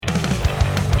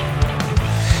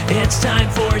It's time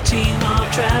for Teen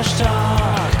Mom Trash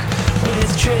Talk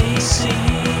with Tracy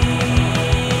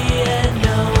and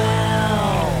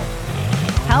Noelle.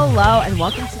 Hello and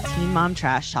welcome to Teen Mom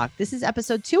Trash Talk. This is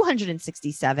episode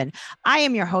 267. I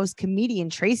am your host, comedian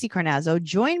Tracy Carnazzo,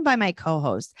 joined by my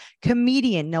co-host,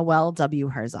 comedian Noelle W.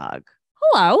 Herzog.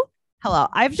 Hello. Hello.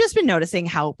 I've just been noticing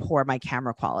how poor my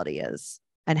camera quality is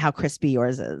and how crispy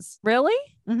yours is. Really?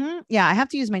 Yeah, I have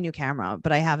to use my new camera,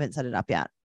 but I haven't set it up yet.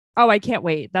 Oh, I can't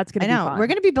wait. That's going to be I know. fun. We're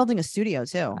going to be building a studio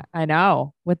too. I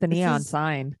know. With the neon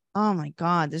sign. Oh my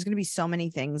God. There's going to be so many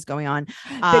things going on.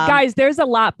 Guys, there's a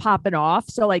lot popping off.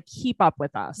 So like keep up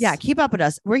with us. Yeah, keep up with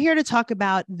us. We're here to talk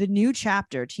about the new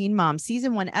chapter, Teen Mom,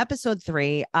 season 1, episode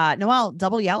 3. Noelle,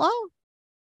 double yellow?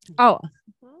 Oh.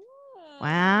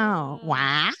 Wow.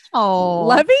 Wow.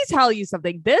 Let me tell you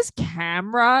something. This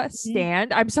camera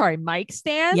stand, mic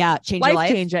stand. Yeah, change your life.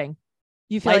 Changing.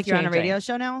 You feel like you're on a radio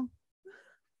show now?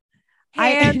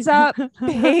 Hands up,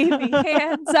 baby,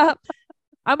 hands up.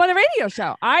 I'm on a radio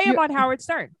show. I am on Howard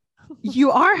Stern.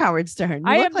 You are Howard Stern.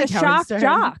 I am like the Howard shock Stern.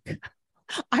 jock.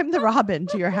 I'm the Robin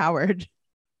to your Howard.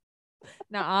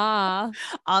 Nuh-uh.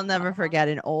 I'll never forget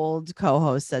an old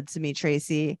co-host said to me,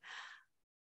 Tracy,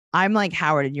 I'm like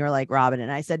Howard and you're like Robin.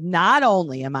 And I said, not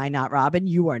only am I not Robin,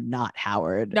 you are not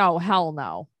Howard. No, hell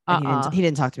no. And he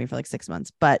didn't talk to me for like 6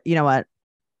 months. But you know what?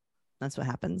 That's what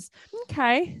happens.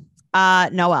 Okay.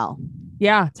 Noelle.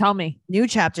 Yeah, tell me. New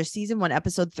chapter, season 1,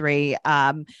 episode 3.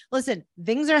 Listen,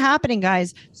 things are happening,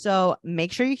 guys. So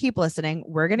make sure you keep listening.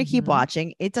 We're going to keep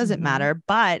watching. It doesn't matter,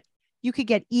 but you could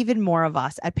get even more of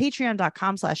us at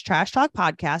patreon.com/trash talk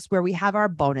podcast, where we have our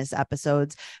bonus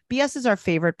episodes. BS is our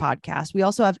favorite podcast. We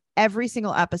also have every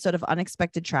single episode of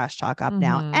Unexpected Trash Talk up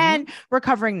now. And we're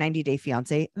covering 90 Day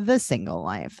Fiance, The Single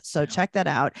Life. So check that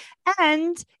out.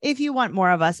 And if you want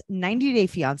more of us, 90 Day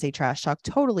Fiance Trash Talk,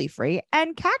 totally free.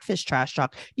 And Catfish Trash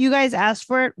Talk. You guys asked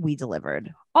for it. We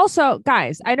delivered. Also,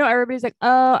 guys, I know everybody's like,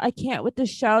 oh, I can't with this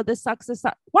show. This sucks. This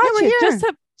sucks. Watch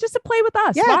it just to play with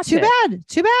us. Yeah, watch too it.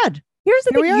 Too bad. Here's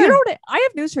the thing. I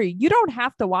have news for you. You don't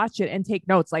have to watch it and take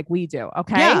notes like we do.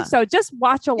 Okay. Yeah. So just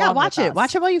watch along. Yeah, watch with it. us.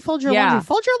 Watch it while you fold your laundry.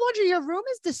 Fold your laundry. Your room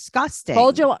is disgusting.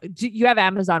 You have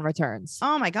Amazon returns.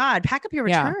 Oh my God. Pack up your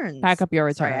returns. Pack up your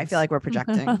returns. Sorry, I feel like we're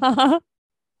projecting.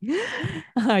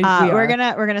 We're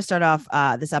gonna start off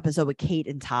this episode with Kate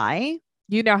and Ty.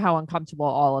 You know how uncomfortable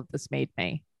all of this made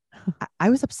me. I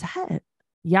was upset.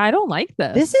 Yeah, I don't like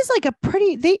this. This is like a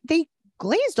pretty they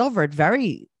glazed over it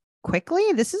very quickly.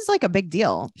 This is like a big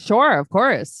deal. Sure, of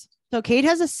course. So Kate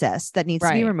has a cyst that needs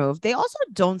to be removed. They also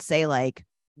don't say like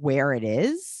where it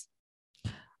is.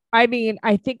 I mean,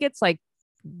 I think it's like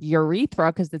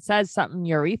urethra because it says something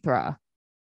urethra.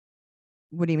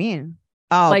 What do you mean?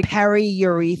 Oh, like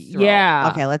periurethral.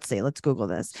 Yeah. Okay, let's see. Let's Google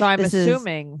this. So I'm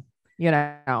assuming,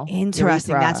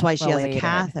 interesting. That's why she has a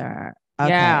catheter. Okay.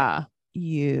 Yeah.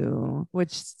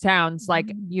 Which sounds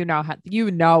like you know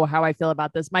how I feel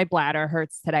about this. My bladder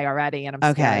hurts today already, and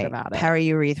I'm scared about it.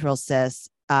 Periurethral cyst.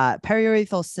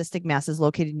 Periurethral cystic mass is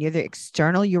located near the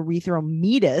external urethral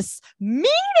meatus.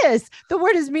 Meatus. The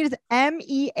word is meatus.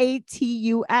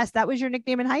 Meatus. That was your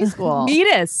nickname in high school.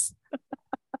 Meatus.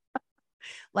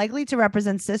 Likely to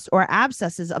represent cysts or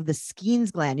abscesses of the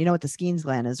Skene's gland. You know what the Skene's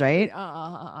gland is, right?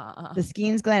 The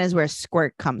Skene's gland is where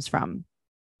squirt comes from.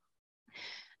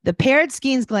 The paired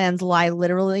Skene's glands lie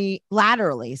laterally to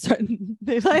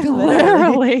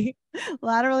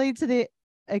the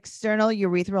external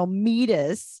urethral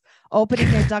meatus, opening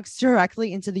their ducts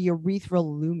directly into the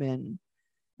urethral lumen.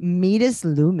 Meatus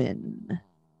lumen.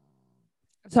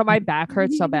 So my back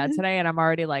hurts so bad today, and I'm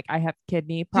already like, I have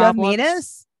kidney problems. Do you have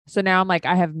meatus? So now I'm like,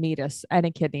 I have meatus and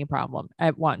a kidney problem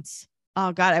at once.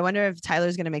 Oh God, I wonder if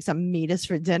Tyler's gonna make some meatus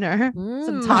for dinner.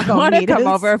 Some taco I want to meatus. come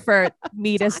over for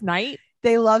meatus night.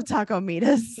 They love taco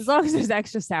meatus. As long as there's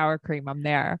extra sour cream, I'm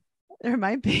there. There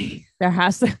might be. There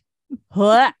has to.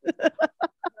 So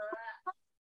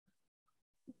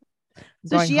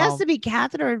she has to be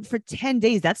cathetered for 10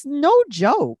 days. That's no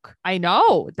joke. I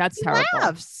know. That's terrible.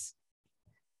 Laughs.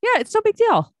 Yeah, it's no big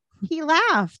deal. He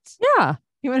laughed. Yeah.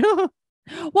 He went, oh.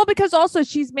 Well, because also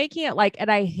she's making it like,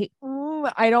 and I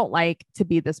don't like to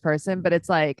be this person, but it's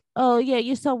like, oh yeah,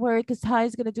 you're so worried because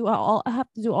Ty's gonna do I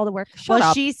have to do all the work. Shut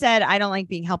up. She said, I don't like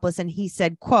being helpless, and he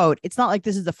said, quote, it's not like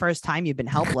this is the first time you've been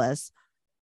helpless.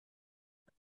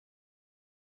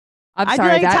 I'm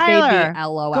sorry, like, that Tyler, made me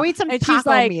LOL. go eat some and taco she's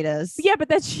like, meatus. Yeah, but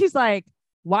then she's like,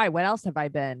 why? What else have I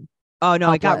been? Oh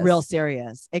no, helpless? It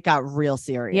got real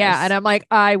serious. Yeah, and I'm like,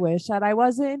 I wish that I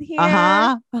wasn't here.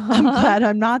 I'm glad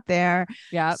I'm not there.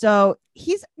 Yeah. So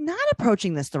he's not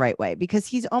approaching this the right way because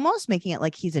he's almost making it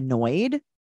like he's annoyed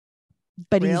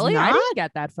but Really? he's I not. didn't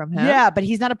get that from him. Yeah, but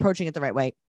he's not approaching it the right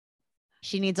way.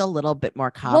 She needs a little bit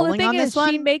more Well, the coddling thing on is, this one.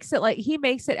 he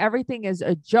makes it everything is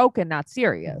a joke and not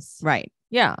serious. Right.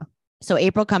 Yeah. So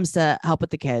April comes to help with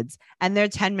the kids and they're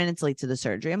 10 minutes late to the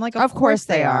surgery. I'm like, Of course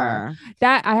they are.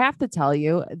 That I have to tell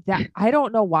you that I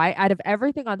don't know why out of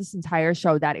everything on this entire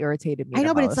show that irritated me. I know,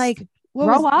 the but most. it's like,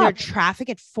 Grow there up. traffic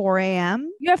at 4 a.m.?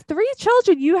 You have 3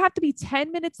 children. You have to be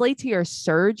 10 minutes late to your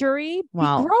surgery.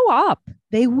 Wow. Grow up.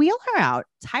 They wheel her out.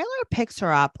 Tyler picks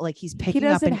her up like he's He picking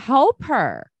up doesn't help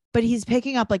her. but he's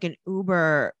picking up like an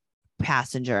Uber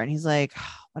passenger and he's like,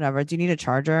 whatever. Do you need a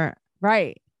charger?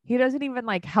 Right. He doesn't even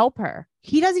like help her.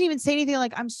 He doesn't even say anything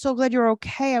like, I'm so glad you're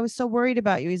okay. I was so worried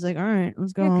about you. He's like, all right,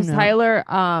 let's go home Because now. Tyler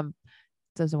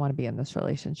doesn't want to be in this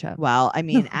relationship. Well, I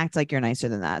mean, act like you're nicer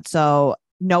than that. So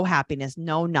no happiness,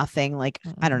 no nothing. Like,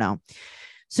 I don't know.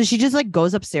 So she just like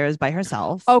goes upstairs by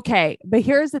herself. Okay. But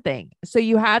here's the thing. So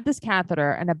you had this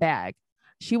catheter and a bag.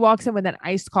 She walks in with an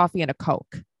iced coffee and a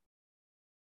Coke.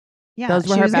 Yeah, Those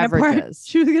were she her was gonna beverages.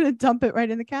 she was gonna dump it right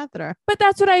in the catheter. But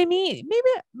that's what I mean.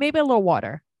 Maybe a little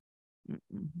water.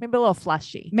 Maybe a little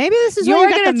fleshy. Maybe this is You're where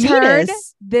you got gonna the turn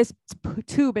Meatus. this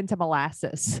tube into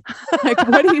molasses. Like,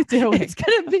 what are you doing? It's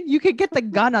gonna be. You could get the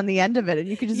gun on the end of it, and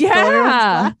you could just Yeah. fill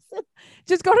everyone's glasses.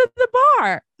 Just go to the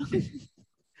bar.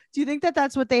 Do you think that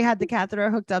that's what they had the catheter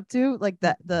hooked up to, like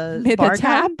the bar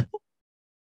tap? cap?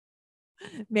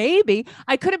 Maybe.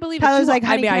 I couldn't believe Tyler's it. like,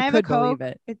 honey, can I I have a could believe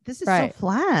Coke? it. This is Right. so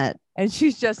flat. And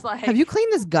she's just like, Have you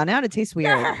cleaned this gun out? It tastes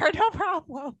weird. no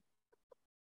problem.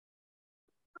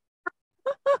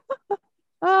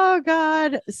 Oh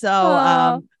God.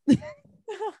 So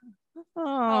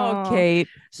Oh, Kate.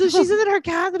 So she said that her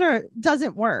catheter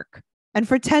doesn't work. And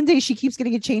for 10 days, she keeps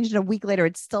getting it changed. And a week later,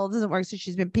 it still doesn't work. So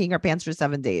she's been peeing her pants for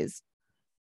 7 days.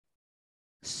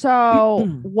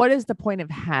 So what is the point of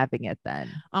having it then?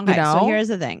 Okay. You know? So here's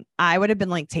the thing. I would have been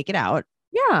like, take it out.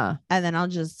 Yeah. And then I'll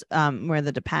just wear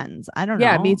the Depends. I don't know.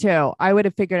 Yeah, me too. I would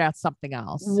have figured out something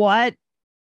else. What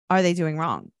are they doing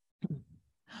wrong?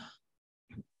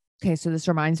 Okay, so this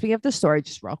reminds me of the story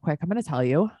just real quick. I'm going to tell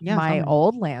you. Yeah, My tell me.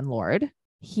 old landlord,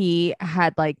 he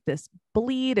had like this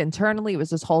bleed internally. It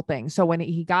was this whole thing. So when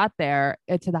he got there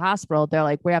to the hospital, they're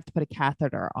like, we have to put a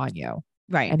catheter on you.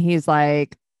 Right. And he's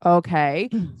like, okay.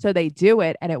 So they do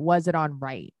it and it wasn't on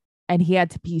right. And he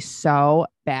had to pee so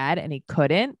bad and he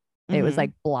couldn't. It was Mhm.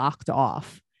 like blocked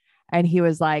off. And he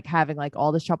was like having like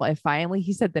all this trouble. And finally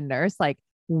he said the nurse like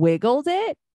wiggled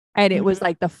it. And it was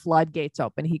like the floodgates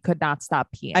open. He could not stop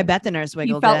peeing. I bet the nurse he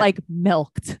wiggled felt it. like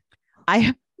milked.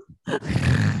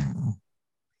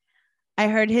 I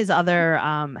heard his other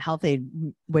health aide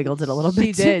wiggled it a little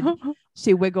bit. She did. too.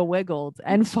 She wiggled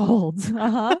and folds.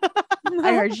 Uh-huh.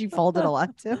 I heard she folded a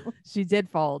lot too. She did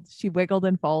fold. She wiggled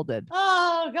and folded.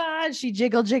 Oh God, she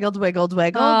jiggled, wiggled.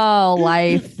 Oh,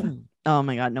 life. Oh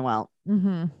my God, Noelle.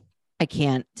 Mm-hmm. I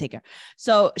can't take her.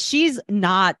 So she's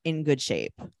not in good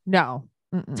shape. No.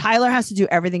 Mm-mm. Tyler has to do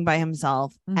everything by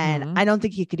himself. Mhm. And I don't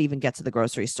think he could even get to the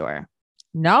grocery store.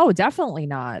 No, definitely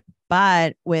not.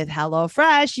 But with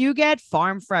HelloFresh, you get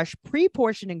farm fresh,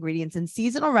 pre-portioned ingredients and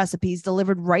seasonal recipes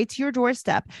delivered right to your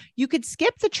doorstep. You could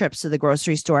skip the trips to the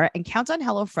grocery store and count on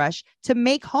HelloFresh to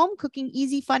make home cooking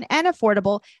easy, fun, and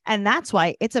affordable. And that's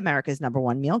why it's America's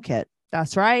 #1 meal kit.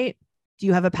 That's right. Do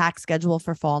you have a packed schedule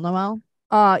for fall, Noelle?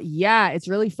 Yeah, it's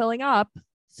really filling up.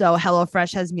 So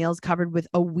HelloFresh has meals covered with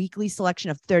a weekly selection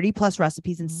of 30 plus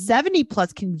recipes and 70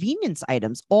 plus convenience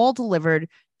items, all delivered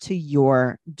to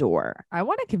your door. I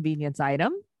want a convenience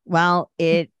item. Well,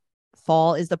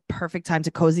 fall is the perfect time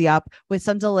to cozy up with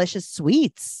some delicious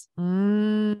sweets.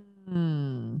 Get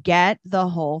the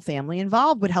whole family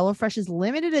involved with HelloFresh's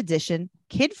limited edition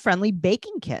kid-friendly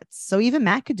baking kits. So even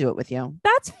Matt could do it with you.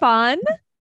 That's fun.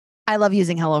 I love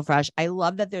using HelloFresh. I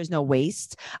love that there's no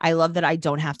waste. I love that I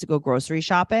don't have to go grocery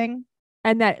shopping.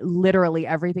 And that literally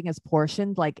everything is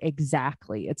portioned like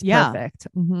exactly. It's Yeah. perfect.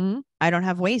 Mm-hmm. I don't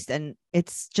have waste and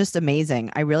it's just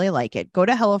amazing. I really like it. Go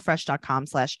to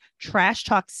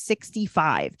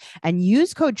HelloFresh.com/TrashTalk65 and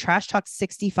use code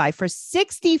TrashTalk65 for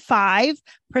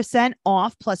 65%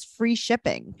 off plus free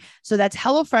shipping. So that's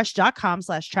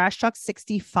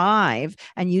HelloFresh.com/TrashTalk65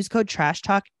 and use code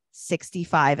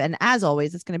TrashTalk65. And as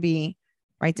always, it's going to be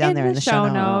right down there in the show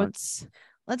notes.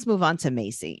 Let's move on to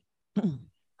Macy.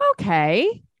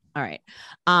 Okay. All right.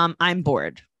 I'm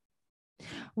bored.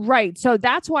 Right. So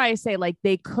that's why I say like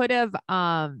they could have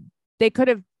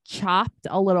chopped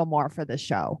a little more for the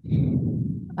show.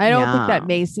 I don't think that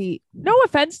Macy, no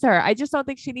offense to her, I just don't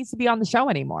think she needs to be on the show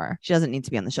anymore. She doesn't need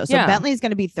to be on the show. So Yeah. Bentley is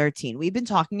going to be 13. We've been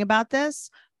talking about this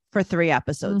for 3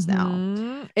 episodes now.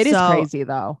 Mhm. It is So- crazy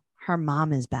though. Her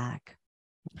mom is back.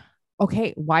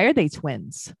 Okay, why are they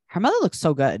twins? Her mother looks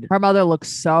so good. Her mother looks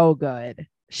so good.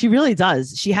 She really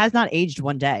does. She has not aged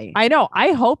one day. I know.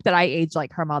 I hope that I age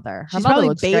like her mother. Her She's mother probably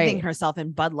looks bathing great. herself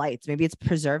in Bud Lights. Maybe it's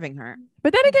preserving her.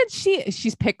 But then again,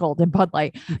 she's pickled in Bud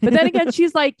Light. But then again,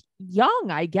 she's like young,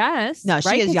 I guess. No, right?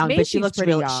 she is 'Cause young, but she Macy's looks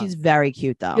pretty really. young. She's very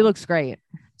cute though. She looks great.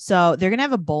 So they're gonna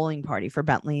have a bowling party for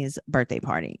Bentley's birthday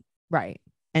party. Right.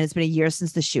 And it's been a year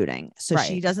since the shooting. So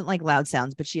she Right. doesn't like loud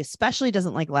sounds, but she especially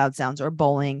doesn't like loud sounds or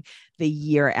bowling the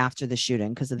year after the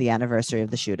shooting because of the anniversary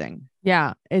of the shooting.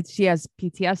 Yeah. She has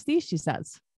PTSD, she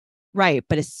says. Right.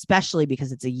 But especially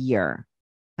because it's a year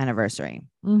anniversary.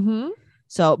 Mm-hmm.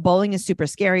 So bowling is super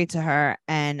scary to her.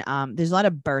 And there's a lot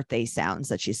of birthday sounds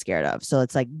that she's scared of. So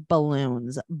it's like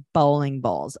balloons, bowling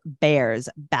balls, bears,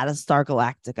 Battlestar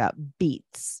Galactica,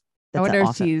 beats. I wonder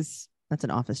if That's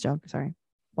an office joke. Sorry.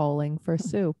 bowling for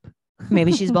soup.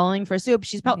 Maybe she's bowling for soup.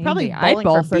 She's probably Maybe. I'd bowling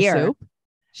bowl for beer. soup.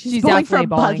 She's bowling for definitely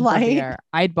Bud bowling for Light. beer.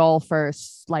 I'd bowl for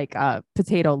like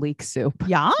potato leek soup.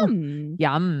 Yum.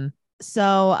 Yum.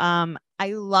 So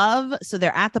so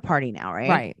they're at the party now, right?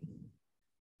 Right.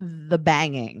 The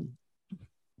banging.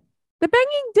 The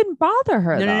banging didn't bother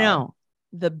her. No.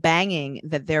 The banging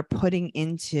that they're putting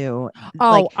into.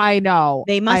 Oh, like, I know.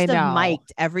 they must I have know.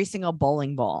 mic'd every single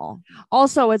bowling ball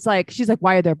Also, it's like she's like,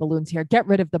 why are there balloons here? Get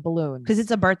rid of the balloons. because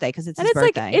it's a birthday. Because it's and his it's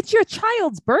birthday. like it's your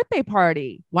child's birthday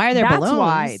party. Why are there That's balloons?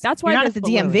 why. That's why You're not there's at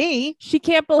the balloons. DMV. She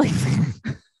can't believe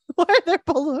Why are there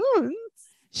balloons?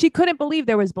 she couldn't believe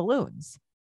there was balloons.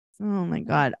 Oh my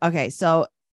god. Okay, so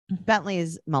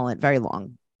Bentley's mullet very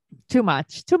long. Too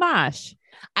much.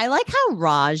 I like how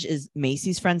Raj is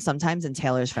Macy's friend sometimes and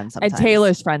Taylor's friend sometimes. And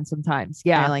Taylor's friend sometimes.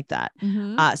 Yeah. I like that.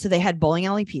 Mhm. So they had bowling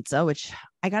alley pizza, which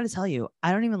I got to tell you,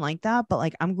 I don't even like that, but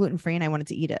like I'm gluten free and I wanted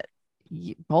to eat it.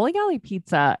 Bowling alley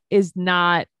pizza is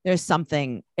not. There's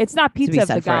something It's not be pizza of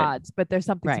said the for it. gods, but there's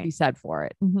something to Right. be said for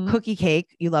it. Mhm. cookie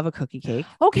cake. You love a cookie cake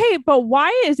Okay, but why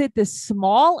is it this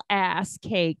small ass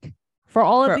cake for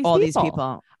all for of these all people? these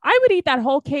people. I would eat that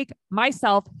whole cake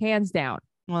myself, hands down.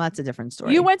 Well, that's a different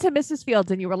story. You went to Mrs. Fields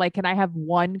and you were like, "Can I have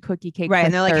one cookie cake?" Right, for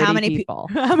and they're like, "How 30 many people?"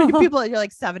 How many people? You're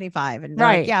like 75, and they're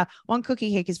like, Right. yeah, one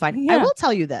cookie cake is fine. I Yeah. will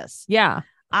tell you this. Yeah,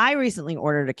 I recently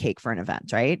ordered a cake for an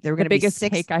event. Right, there were the going to be biggest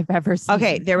cake I've ever seen.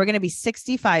 Okay, there were going to be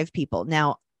 65 people.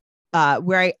 Now,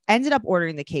 where I ended up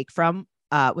ordering the cake from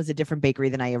was a different bakery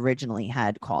than I originally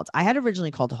had called. I had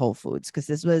originally called Whole Foods because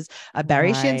this was a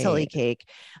berry chantilly Right. cake.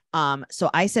 So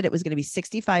I said it was going to be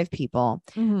 65 people,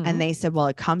 Mhm. and they said, well,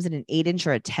 it comes in an 8-inch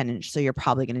or a 10-inch, so you're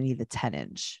probably going to need the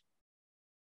 10-inch.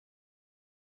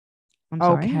 I'm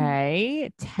sorry.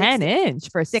 Okay, 10-inch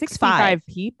for 6'5". 65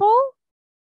 people.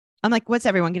 I'm like, what's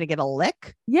everyone going to get a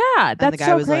lick? Yeah, And the that's guy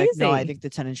so was crazy. like, no, I think the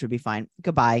 10-inch would be fine.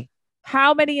 Goodbye.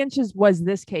 How many inches was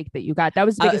this cake that you got? That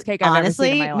was the biggest cake I've Honestly,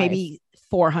 ever seen in my life. maybe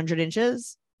 400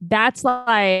 inches. That's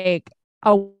like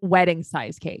a wedding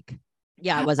size cake.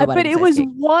 Yeah, it was a But wedding it size was cake.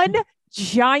 one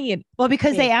giant. Well,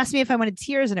 because they cake. asked me if I wanted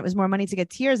tiers and it was more money to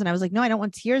get tiers. And I was like, no, I don't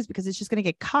want tiers because it's just going to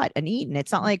get cut and eaten.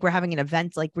 It's not like we're having an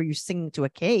event like where you sing to a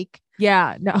cake.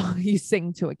 Yeah, no, you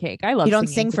sing to a cake. I love. You don't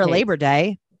singing sing to for cake. Labor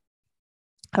Day.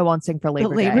 I won't sing for The Labor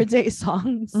Labor Day. Day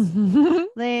songs. Mhm.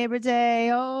 Labor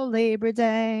Day, oh, Labor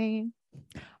Day.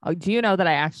 Oh, do you know that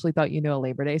I actually thought you knew a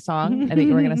Labor Day song and that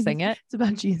you were going to sing it? It's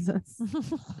about Jesus.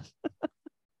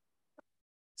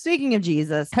 Speaking of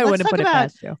Jesus, I let's wouldn't talk put it about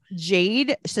past you.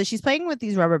 Jade. So she's playing with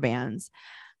these rubber bands.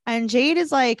 And Jade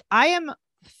is like, I am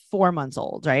 4 months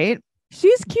old, right?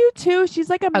 She's cute too. She's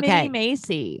like a Okay. mini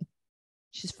Macy.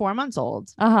 She's 4 months old.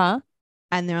 Uh-huh.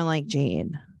 And they're like,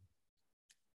 Jade,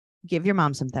 give your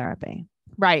mom some therapy.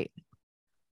 Right.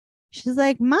 She's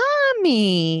like,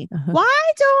 Mommy, Uh-huh.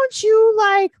 why don't you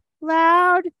like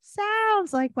loud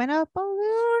sounds like when a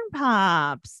balloon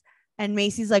pops? And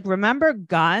Macy's like, remember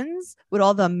guns with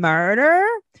all the murder?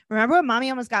 Remember when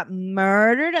mommy almost got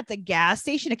murdered at the gas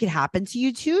station? It could happen to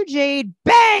you too, Jade.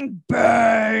 Bang,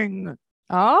 bang.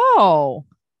 Oh,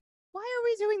 Why are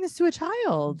we doing this to a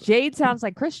child? Jade sounds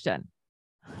like Christian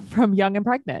from Young and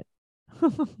Pregnant.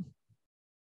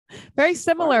 Very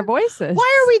similar voices.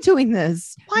 Why are we doing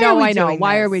this? Why No, are we I know. doing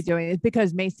Why are this? we doing it?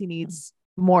 Because Macy needs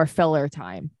more filler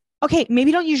time. Okay,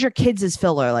 maybe don't use your kids as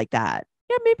filler like that.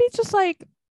 Yeah, maybe it's just like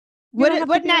you don't have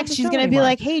What to be on next? the She's show gonna be anymore.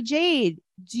 like, "Hey, Jade,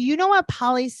 do you know what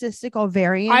polycystic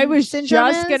ovarian I was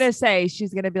syndrome just is? gonna say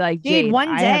she's gonna be like, Jade, Jade, one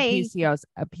I have day-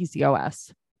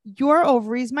 PCOS. Your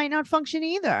ovaries might not function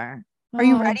either. Are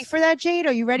you ready for that, Jade?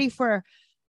 Are you ready for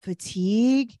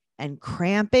fatigue and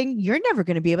cramping? You're never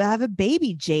going to be able to have a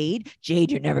baby, Jade. Jade,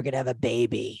 you're never going to have a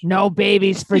baby. No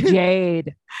babies for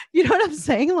Jade? You know what I'm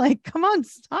saying? Like, come on,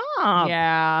 stop.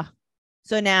 Yeah.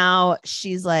 So now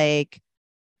she's like,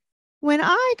 When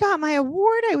I got my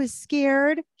award, I was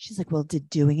scared. She's like, well, did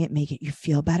doing it make you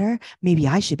feel better? Maybe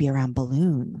I should be around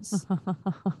balloons. So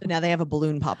now they have a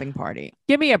balloon popping party.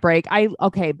 Give me a break.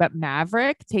 Okay, but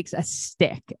Maverick takes a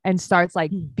stick and starts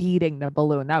like beating the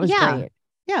balloon. That was great.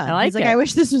 Yeah. I like He's like, it. I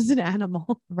wish this was an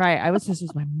animal. Right. I wish this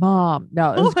was my mom.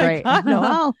 No, it was great. God,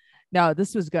 no. No,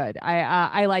 this was good.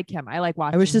 I like him. I like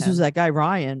watching I wish this him. was that guy,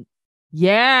 Ryan.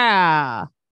 Yeah.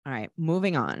 All right.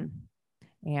 Moving on.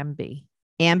 Ambi.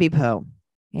 Ambi Poo.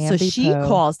 So she Poo.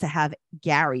 calls to have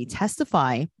Gary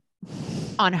testify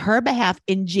on her behalf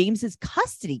in James's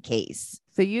custody case.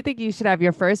 So you think you should have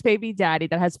your first baby daddy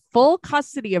that has full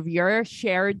custody of your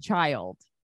shared child?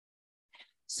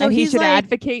 So and he should like,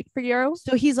 advocate for you?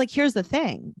 So he's like, here's the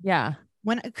thing. Yeah.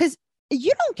 Because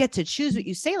you don't get to choose what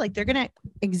you say. Like they're going to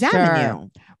examine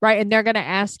you. Right. And they're going to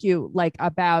ask you like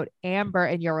about Amber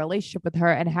and your relationship with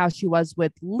her and how she was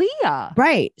with Leah.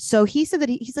 Right. So he said that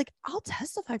he's like, I'll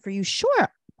testify for you. Sure.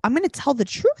 I'm going to tell the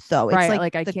truth though. It's right.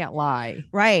 Like I can't lie.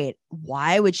 Right.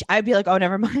 Why would I'd be like, oh,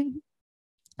 never mind.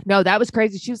 No, that was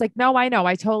crazy. She was like, no, I know.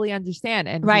 I totally understand.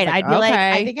 And right. Like, I'd be like,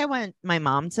 I think I want my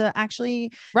mom to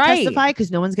actually testify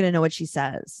because no one's going to know what she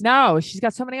says. No, she's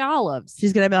got so many olives.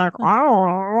 She's going to be like,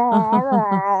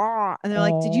 oh. And they're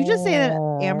like, did you just say that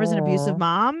Amber's an abusive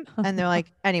mom? And they're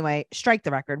like, anyway, strike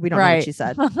the record. We don't know what she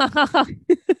said.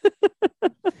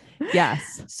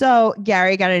 Yes. So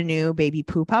Gary got a new baby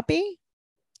poo puppy.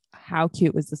 How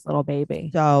cute was this little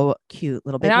baby? So cute,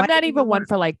 little baby. And I'm not even one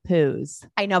for like poos.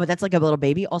 I know, but that's like a little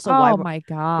baby. Also, oh my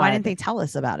God. Why didn't they tell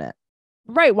us about it?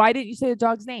 Right. Why didn't you say the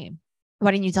dog's name?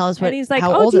 Why didn't you tell us what? And he's like,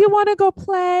 how oh, old do you want to go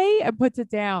play? And puts it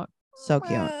down. So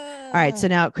cute. All right. So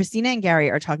now Christina and Gary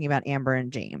are talking about Amber and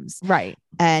James. Right.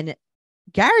 And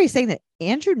Gary's saying that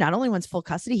Andrew not only wants full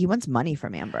custody, he wants money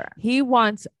from Amber. He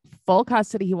wants full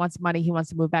custody. He wants money. He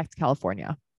wants to move back to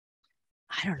California.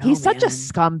 I don't know. He's such a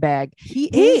scumbag. He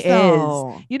is.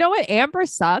 You know what? Amber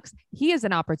sucks. He is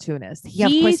an opportunist. Yeah,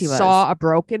 of course he was. Saw a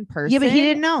broken person. Yeah, but he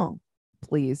didn't know.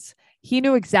 Please. He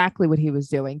knew exactly what he was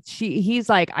doing. He's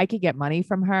like, I could get money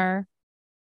from her.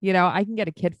 You know, I can get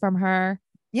a kid from her.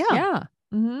 Yeah. Yeah.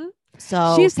 Mm-hmm.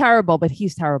 So she's terrible, but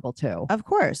he's terrible too. Of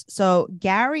course. So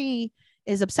Gary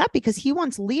is upset because he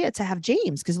wants Leah to have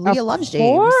James because Leah loves James.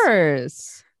 Of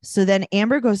course. So then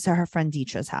Amber goes to her friend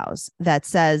Dietrich's house that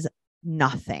says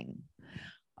nothing.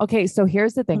 Okay, so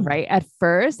here's the thing, right? At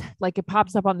first, like it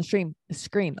pops up on the screen,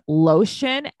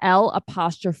 Lotion,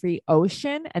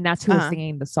 L''Ocean, and that's who was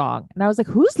singing the song. And I was like,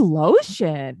 who's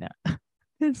Lotion?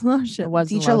 It's Lotion. It was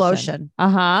Dietrich Lotion.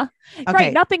 Uh-huh. Okay.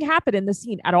 Right, nothing happened in the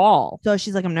scene at all. So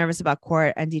she's like, I'm nervous about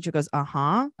court. And Dietrich goes,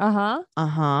 uh-huh. Uh-huh.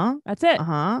 Uh-huh. That's it.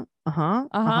 Uh-huh. Uh-huh.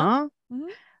 Uh-huh. Mm-hmm.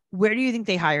 Where do you think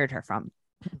they hired her from?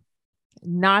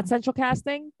 Not central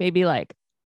casting. Maybe like,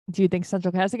 do you think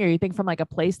central casting or you think from like a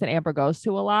place that Amber goes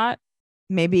to a lot?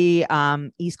 Maybe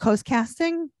East Coast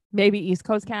casting. Maybe East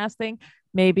Coast casting.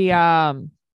 Maybe I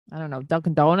don't know,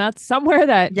 Dunkin' Donuts, somewhere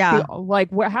that like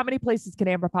how many places can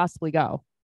Amber possibly go?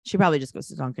 She probably just goes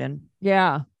to Dunkin'.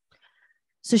 Yeah.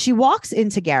 So she walks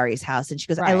into Gary's house and she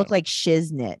goes, I look like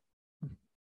Shiznit.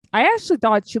 I actually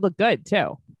thought she looked good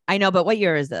too. I know, but what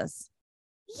year is this?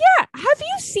 Yeah. Have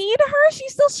you seen her? She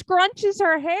still scrunches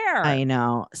her hair. I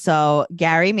know. So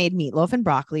Gary made meatloaf and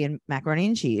broccoli and macaroni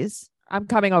and cheese. I'm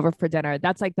coming over for dinner.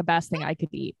 That's like the best thing I could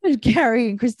eat. Gary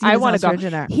and Christina. I want to go.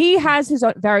 Dinner. He has his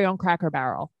very own Cracker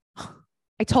Barrel.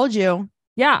 I told you.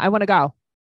 Yeah, I want to go.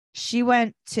 She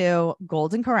went to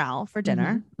Golden Corral for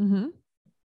dinner. Mm-hmm.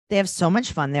 They have so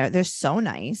much fun there. They're so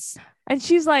nice. And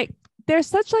she's like, they're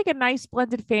such like a nice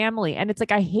blended family. And it's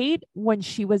like, I hate when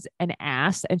she was an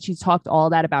ass and she talked all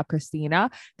that about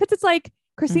Christina. Because it's like,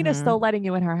 Christina's still letting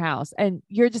you in her house and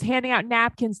you're just handing out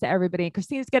napkins to everybody. And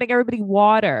Christina's getting everybody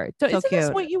water. So isn't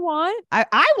this what you want?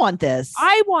 I want this.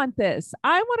 I want this.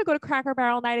 I want to go to Cracker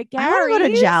Barrel night at Gary's. I want to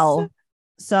go to Gel.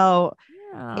 So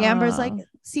Amber's like,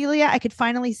 Celia, I could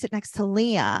finally sit next to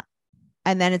Leah.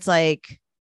 And then it's like,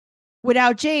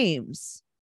 without James.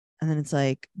 And then it's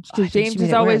like, James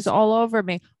is always all over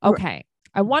me. Okay.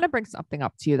 I want to bring something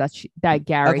up to you that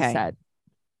Gary said.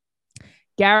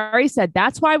 Gary said,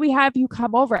 that's why we have you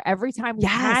come over every time we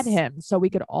had him. So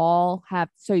we could all have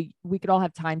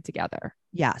time together.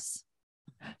 Yes.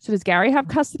 So does Gary have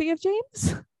custody of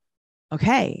James?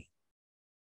 Okay.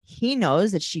 He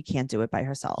knows that she can't do it by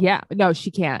herself. Yeah. No, she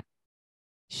can't.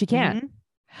 She can't.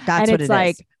 Mm-hmm. That's what it's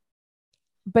like.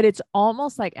 But it's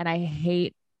almost like, and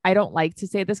I don't like to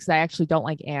say this because I actually don't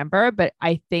like Amber, but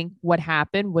I think what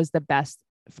happened was the best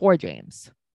for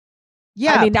James.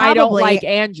 Yeah, I mean, probably. I don't like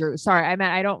Andrew. Sorry, I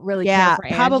meant I don't really care for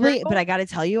probably. Andrew. But I got to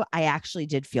tell you, I actually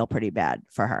did feel pretty bad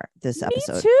for her this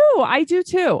episode. Me too. I do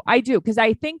too. I do, because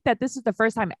I think that this is the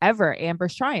first time ever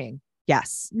Amber's trying.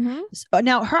 Yes. Mm-hmm. So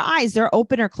now her eyes, they're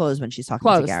open or closed when she's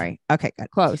talking to Gary. Okay, good.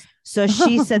 Closed. So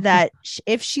she said that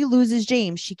if she loses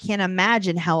James, she can't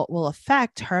imagine how it will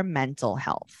affect her mental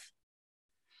health.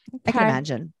 Okay. I can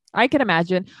imagine. I can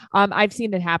imagine. I've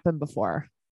seen it happen before.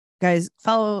 Guys,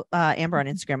 follow Amber on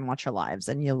Instagram and watch her lives,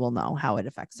 and you will know how it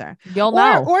affects her. You'll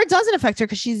know. Or it doesn't affect her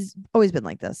because she's always been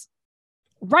like this.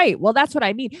 Right. Well, that's what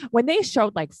I mean. When they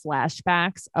showed like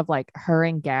flashbacks of like her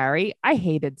and Gary, I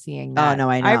hated seeing that. Oh,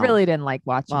 no, I know. I really didn't like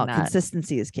watching that.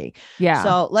 Consistency is key. Yeah.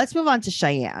 So let's move on to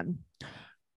Cheyenne.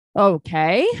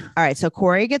 Okay. All right. So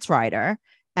Corey gets Ryder,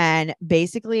 and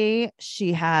basically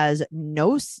she has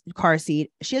no car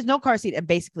seat. She has no car seat and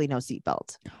basically no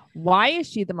seatbelt. Why is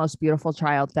she the most beautiful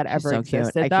child that She's ever so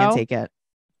existed? cute. I can't take it.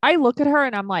 I look at her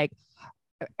and I'm like,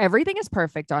 everything is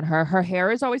perfect on her. Her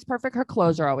hair is always perfect. Her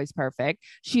clothes are always perfect.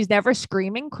 She's never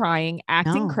screaming, crying,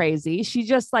 acting crazy. She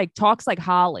just like talks like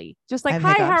Holly. Just like,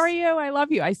 hi, how are you? I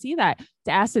love you. I see that. It's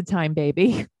acid time,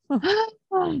 baby.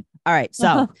 All right.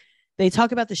 So they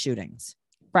talk about the shootings.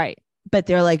 Right. But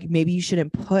they're like, maybe you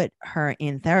shouldn't put her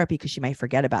in therapy because she might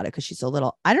forget about it because she's so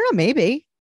little. I don't know. Maybe.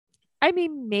 I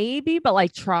mean, maybe, but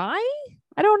like try.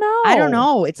 I don't know. I don't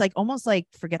know. It's like almost like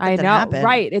forget that happened.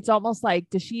 Right. It's almost like,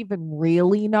 does she even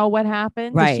really know what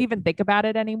happened? Right. Does she even think about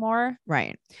it anymore?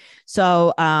 Right.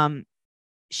 So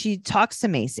she talks to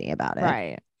Macy about it.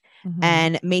 Right. Mm-hmm.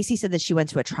 And Macy said that she went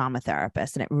to a trauma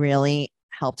therapist and it really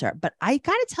helped her. But I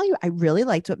got to tell you, I really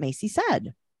liked what Macy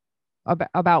said.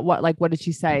 About what? Like, what did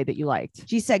she say that you liked?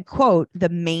 She said, quote, the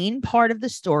main part of the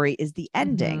story is the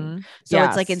ending. Mm-hmm. So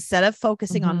it's like, instead of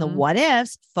focusing on the what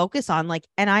ifs, focus on like,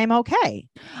 and I'm okay.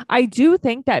 I do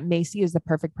think that Macy is the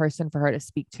perfect person for her to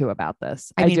speak to about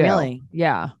this. I mean, really?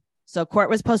 Yeah. So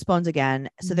court was postponed again.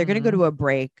 So they're going to go to a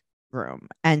break room.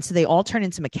 And so they all turn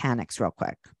into mechanics real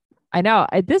quick. I know.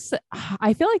 I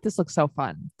feel like this looks so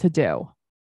fun to do.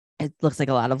 It looks like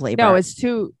a lot of labor. No, it's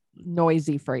too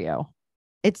noisy for you.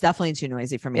 It's definitely too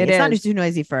noisy for me. It's not too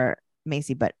noisy for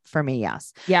Macy, but for me,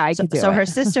 yes. Yeah, I could do it. So her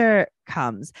sister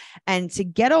comes, and to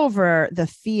get over the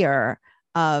fear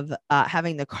of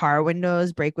having the car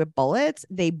windows break with bullets,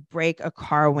 they break a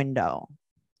car window.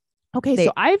 Okay,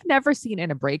 so I've never seen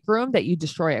in a break room that you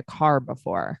destroy a car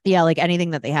before. Yeah, like anything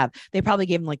that they have. They probably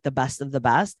gave them like the best of the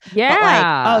best. Yeah.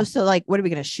 But like, so like, what are we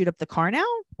going to shoot up the car now?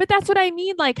 But that's what I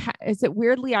mean. Like, is it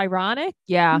weirdly ironic?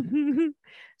 Yeah.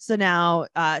 So now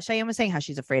Cheyenne was saying how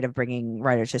she's afraid of bringing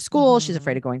Ryder to school. She's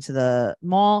afraid of going to the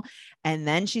mall. And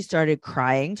then she started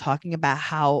crying, talking about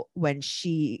how when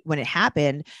it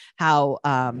happened, how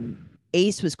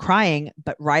Ace was crying,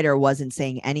 but Ryder wasn't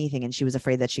saying anything. And she was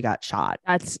afraid that she got shot.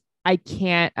 I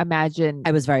can't imagine.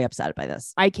 I was very upset by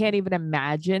this. I can't even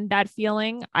imagine that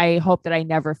feeling. I hope that I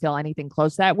never feel anything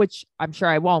close to that, which I'm sure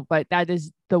I won't, but that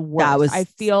is the worst. I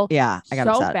feel I got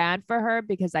so upset. bad for her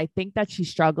because I think that she's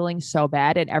struggling so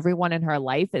bad and everyone in her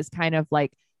life is kind of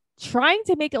like trying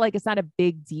to make it like it's not a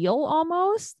big deal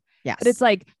almost. Yes. But it's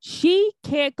like she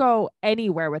can't go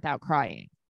anywhere without crying.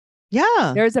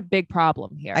 Yeah. There's a big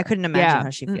problem here. I couldn't imagine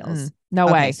how she feels. No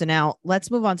way. So now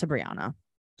let's move on to Brianna.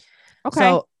 Okay.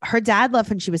 So her dad left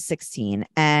when she was 16,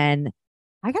 and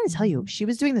I gotta tell you, she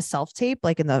was doing the self tape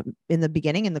like in the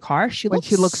beginning in the car. She looked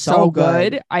so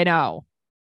good. I know.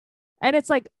 And it's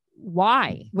like,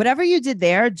 why? Whatever you did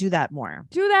there, do that more.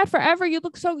 Do that forever. You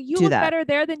look better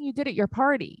there than you did at your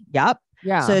party. Yep.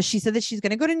 Yeah. So she said that she's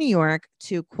gonna go to New York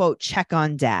to quote check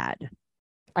on dad.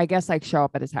 I guess like show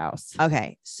up at his house.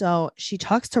 Okay. So she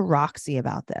talks to Roxy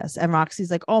about this, and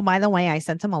Roxy's like, oh, by the way, I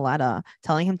sent him a letter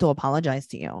telling him to apologize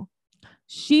to you.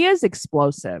 She is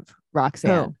explosive,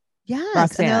 Roxanne. Oh, yes.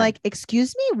 Roxanne. And they're like,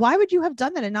 excuse me, why would you have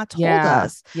done that and not told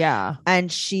us? Yeah. And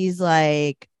she's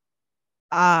like,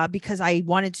 because I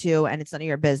wanted to, and it's none of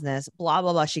your business, blah,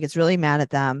 blah, blah. She gets really mad at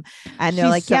them. And they're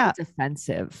like, yeah,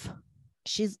 defensive.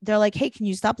 They're like, hey, can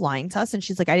you stop lying to us? And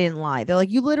she's like, I didn't lie. They're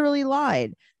like, you literally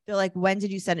lied. They're like, when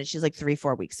did you send it? She's like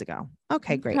 3-4 weeks ago.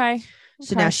 Okay, great. Okay.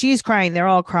 So now she's crying. They're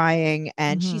all crying.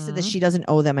 And she said that she doesn't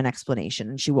owe them an explanation,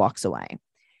 and she walks away.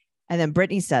 And then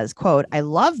Brittany says, quote, I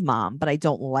love mom, but I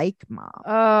don't like mom.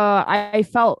 I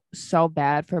felt so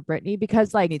bad for Brittany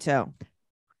because like, me too.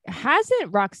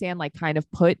 Hasn't Roxanne like kind of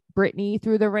put Brittany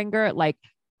through the ringer? Like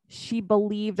she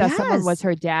believed that someone was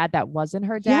her dad that wasn't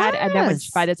her dad. And then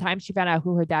by the time she found out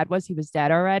who her dad was, he was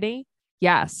dead already.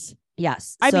 Yes.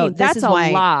 I mean, that's a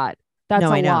lot. That's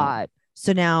a lot.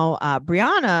 So now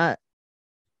Brianna,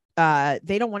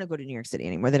 they don't want to go to New York City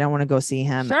anymore. They don't want to go see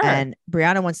him. Sure. And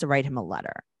Brianna wants to write him a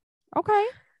letter. Okay.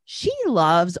 She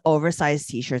loves oversized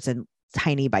t-shirts and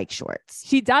tiny bike shorts.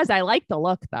 She does. I like the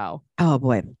look though. Oh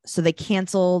boy. So they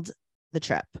canceled the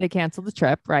trip. They canceled the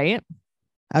trip, right?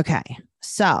 Okay.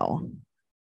 So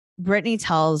Brittany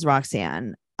tells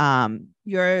Roxanne,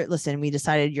 we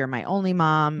decided you're my only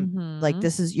mom. Like,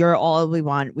 this is, you're all we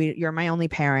want. You're my only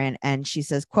parent. And she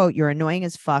says, quote, you're annoying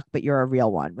as fuck, but you're a real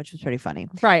one, which was pretty funny.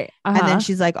 Right. And then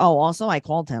she's like, oh, also I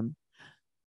called him.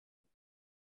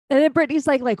 And then Brittany's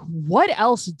like, what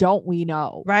else don't we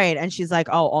know? Right. And she's like,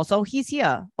 oh, also he's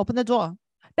here. Open the door.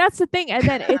 That's the thing. And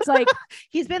then it's like,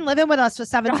 he's been living with us for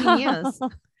 17 years.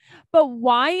 But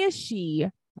why is she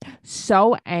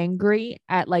so angry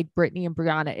at like Brittany and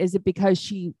Brianna? Is it because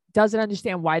she doesn't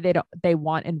understand why they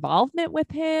want involvement with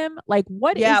him? Like,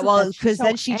 what is it? Well, because so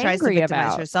then she tries to victimize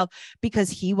about? herself because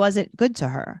he wasn't good to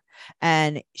her.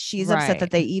 And she's upset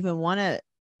that they even want to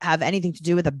have anything to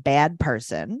do with a bad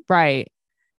person. Right.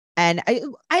 And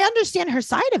I understand her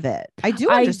side of it. I do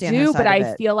understand her side but of I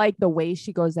it. feel like the way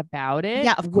she goes about it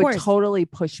would would totally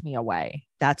push me away.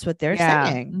 That's what they're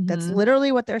saying. That's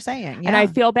literally what they're saying. Yeah. And I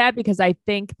feel bad because I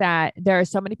think that there are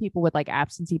so many people with like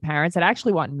absentee parents that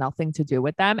actually want nothing to do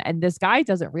with them. And this guy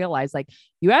doesn't realize, like,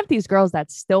 you have these girls that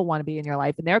still want to be in your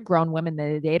life and they're grown women.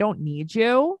 They don't need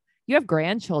you. You have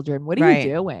grandchildren. What are you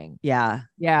doing? Yeah.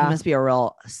 Yeah. He must be a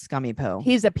real scummy poo.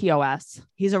 He's a POS.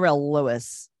 He's a real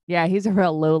Lewis. Yeah, he's a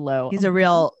real Lulu. He's a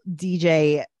real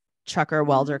DJ trucker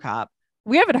welder cop.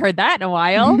 We haven't heard that in a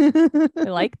while. I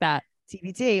like that.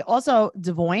 TBT. Also,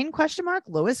 Devoyne ?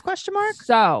 Lewis ?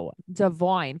 So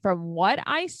Devoyne, from what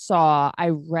I saw, I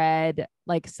read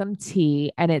like some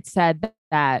tea and it said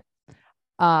that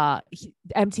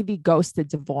MTV ghosted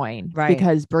Devoyne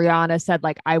because Brianna said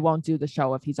like, I won't do the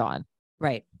show if he's on.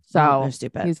 Right. So they're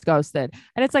stupid. He's ghosted.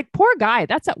 And it's like, poor guy.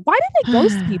 Why do they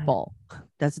ghost people?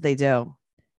 That's what they do.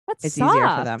 It's sucks. easier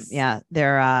for them. Yeah.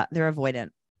 They're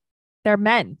avoidant. They're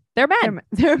men. They're men.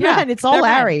 They're men. It's all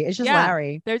Larry. Men. It's just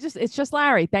Larry. It's just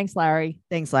Larry. Thanks, Larry.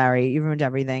 Thanks, Larry. You ruined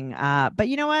everything. But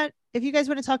you know what? If you guys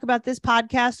want to talk about this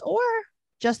podcast or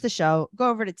just the show, go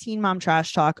over to Teen Mom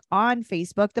Trash Talk on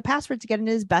Facebook. The password to get in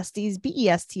is besties,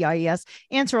 BESTIES.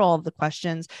 Answer all of the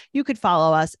questions. You could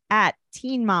follow us at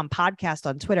Teen Mom Podcast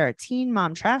on Twitter, Teen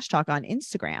Mom Trash Talk on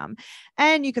Instagram.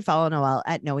 And you could follow Noelle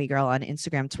at Noe Girl on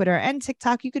Instagram, Twitter, and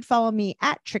TikTok. You could follow me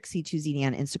at Trixie Tuzini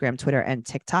on Instagram, Twitter, and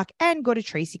TikTok. And go to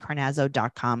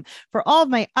TracyCarnazzo.com for all of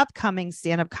my upcoming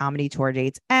stand-up comedy tour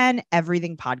dates and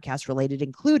everything podcast related,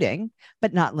 including,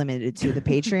 but not limited to, the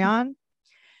Patreon.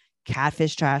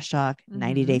 Catfish Trash Talk,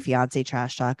 90 Day Fiance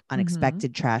Trash Talk,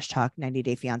 Unexpected Trash Talk, 90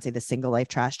 Day Fiance, The Single Life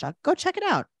Trash Talk. Go check it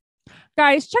out.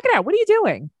 Guys, check it out. What are you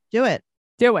doing? Do it.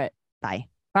 Do it. Bye.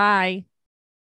 Bye.